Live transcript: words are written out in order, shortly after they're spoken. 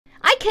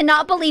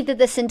cannot believe that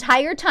this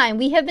entire time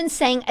we have been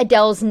saying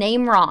Adele's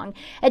name wrong.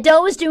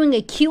 Adele was doing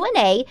a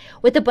Q&A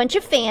with a bunch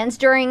of fans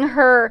during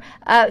her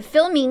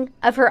filming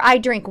of her I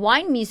Drink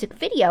Wine music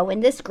video,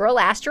 and this girl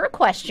asked her a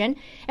question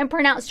and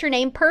pronounced her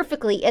name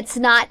perfectly. It's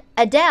not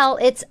Adele,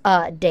 it's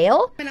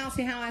Adele. And asked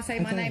me how I say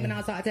my name, and I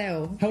was like,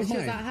 Adele. How's she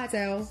was mine? like, hi,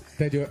 Adele.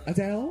 They do it.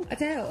 Adele?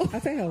 Adele.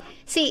 Adele.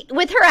 See,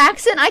 with her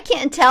accent, I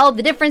can't tell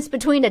the difference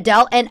between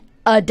Adele and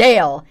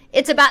Adele.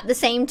 It's about the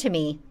same to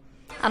me.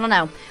 I don't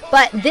know.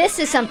 But this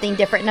is something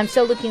different, and I'm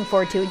so looking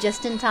forward to it.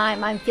 Just in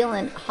time, I'm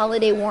feeling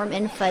holiday warm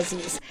and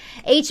fuzzies.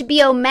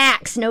 HBO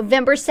Max,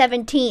 November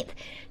 17th.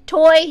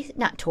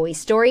 Not Toy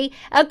Story,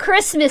 A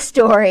Christmas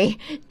Story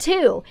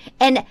 2.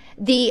 And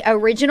the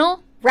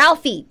original,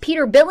 Ralphie,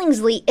 Peter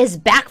Billingsley, is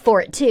back for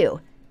it too.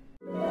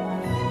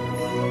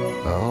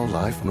 Oh,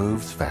 life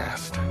moves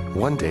fast.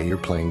 One day you're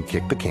playing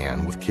kick the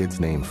can with kids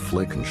named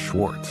Flick and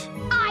Schwartz.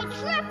 I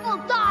triple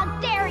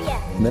dog dare you!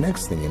 And the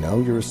next thing you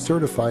know, you're a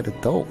certified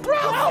adult.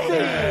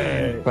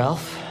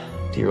 Ralph,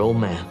 dear old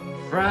man.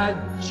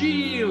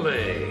 Fragile.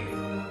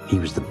 He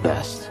was the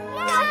best.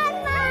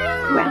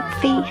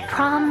 Ralphie,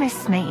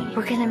 promise me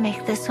we're gonna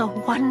make this a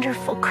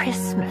wonderful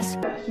Christmas.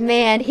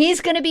 Man,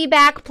 he's going to be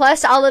back,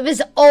 plus all of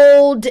his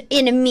old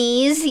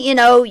enemies. You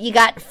know, you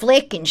got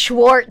Flick and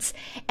Schwartz.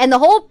 And the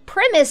whole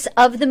premise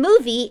of the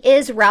movie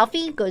is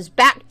Ralphie goes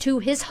back to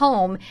his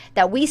home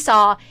that we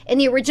saw in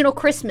the original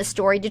Christmas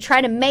Story to try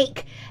to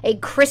make a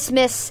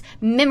Christmas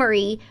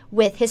memory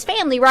with his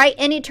family, right?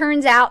 And it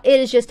turns out it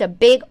is just a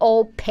big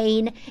old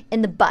pain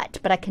in the butt.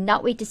 But I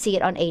cannot wait to see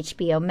it on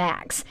HBO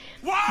Max.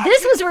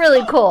 This was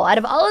really cool. Out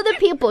of all of the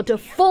people to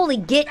fully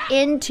get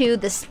into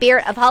the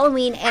spirit of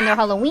Halloween and their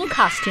Halloween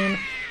costume,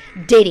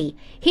 Diddy.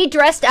 He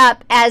dressed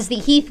up as the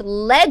Heath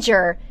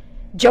Ledger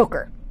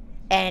Joker.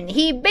 And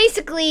he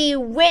basically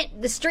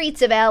went the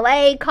streets of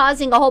LA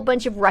causing a whole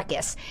bunch of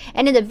ruckus.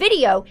 And in the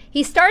video,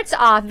 he starts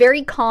off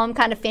very calm,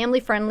 kind of family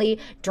friendly,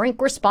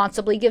 drink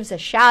responsibly, gives a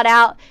shout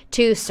out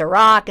to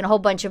Ciroc and a whole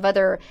bunch of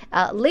other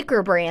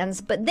liquor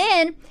brands. But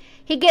then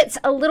he gets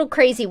a little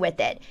crazy with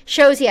it.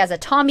 Shows he has a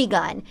Tommy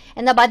gun.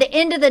 And then by the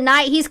end of the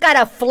night, he's got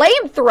a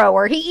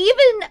flamethrower. He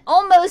even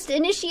almost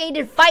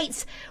initiated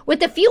fights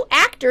with a few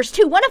actors,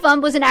 too. One of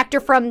them was an actor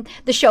from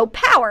the show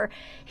Power.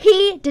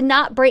 He did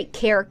not break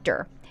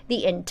character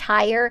the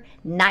entire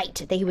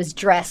night that he was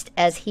dressed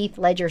as Heath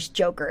Ledger's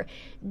Joker.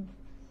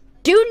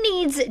 Dude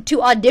needs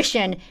to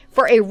audition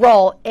for a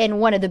role in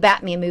one of the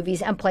Batman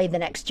movies and play the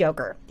next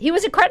Joker. He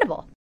was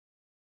incredible.